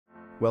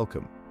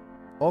Welcome.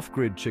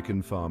 Off-grid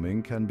chicken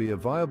farming can be a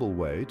viable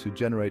way to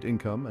generate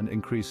income and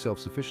increase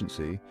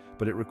self-sufficiency,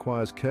 but it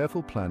requires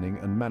careful planning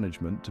and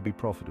management to be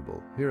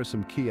profitable. Here are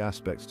some key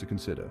aspects to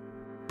consider.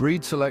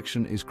 Breed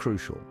selection is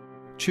crucial.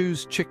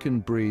 Choose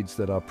chicken breeds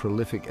that are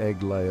prolific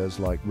egg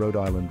layers like Rhode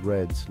Island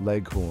Reds,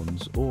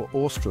 Leghorns, or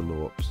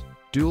Australorps.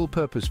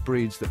 Dual-purpose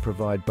breeds that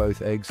provide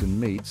both eggs and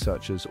meat,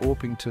 such as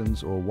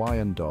Orpingtons or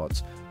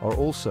Wyandottes, are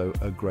also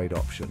a great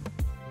option.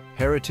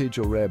 Heritage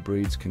or rare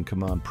breeds can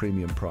command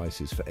premium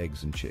prices for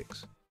eggs and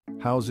chicks.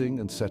 Housing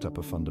and setup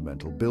are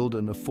fundamental. Build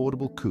an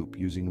affordable coop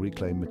using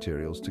reclaimed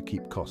materials to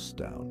keep costs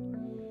down.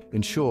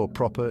 Ensure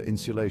proper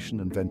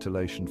insulation and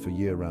ventilation for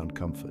year-round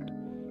comfort.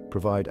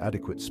 Provide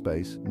adequate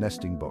space,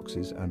 nesting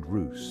boxes, and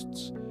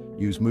roosts.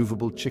 Use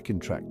movable chicken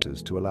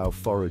tractors to allow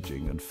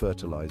foraging and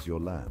fertilize your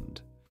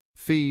land.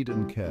 Feed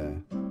and care.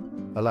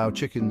 Allow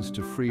chickens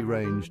to free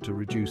range to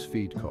reduce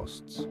feed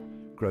costs.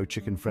 Grow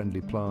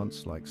chicken-friendly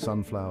plants like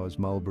sunflowers,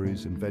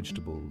 mulberries, and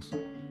vegetables.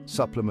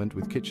 Supplement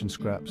with kitchen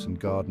scraps and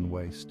garden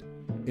waste.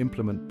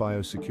 Implement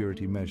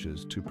biosecurity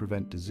measures to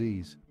prevent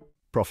disease.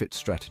 Profit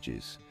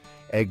strategies.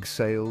 Egg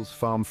sales.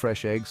 Farm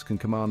fresh eggs can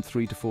command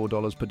 $3 to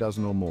 $4 per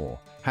dozen or more.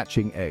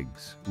 Hatching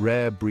eggs.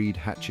 Rare breed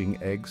hatching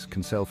eggs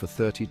can sell for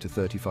 $30 to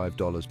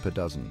 $35 per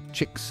dozen.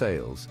 Chick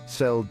sales.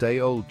 Sell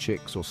day-old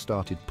chicks or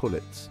started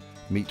pullets.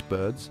 Meat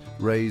birds.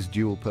 Raise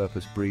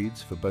dual-purpose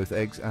breeds for both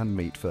eggs and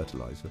meat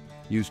fertilizer.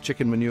 Use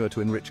chicken manure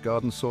to enrich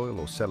garden soil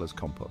or sell as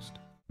compost.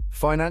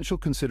 Financial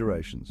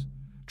considerations.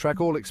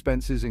 Track all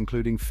expenses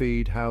including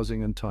feed,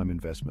 housing, and time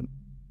investment.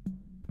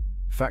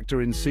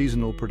 Factor in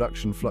seasonal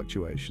production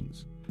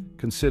fluctuations.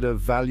 Consider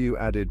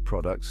value-added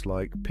products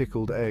like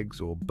pickled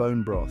eggs or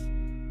bone broth.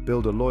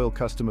 Build a loyal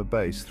customer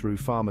base through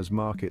farmers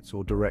markets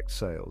or direct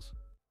sales.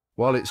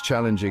 While it's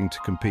challenging to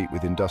compete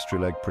with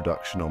industrial egg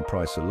production on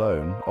price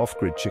alone,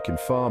 off-grid chicken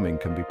farming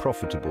can be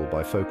profitable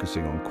by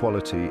focusing on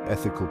quality,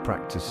 ethical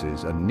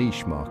practices, and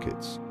niche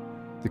markets.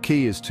 The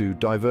key is to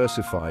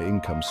diversify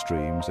income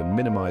streams and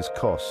minimize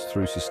costs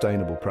through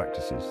sustainable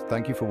practices.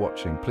 Thank you for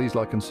watching. Please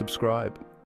like and subscribe.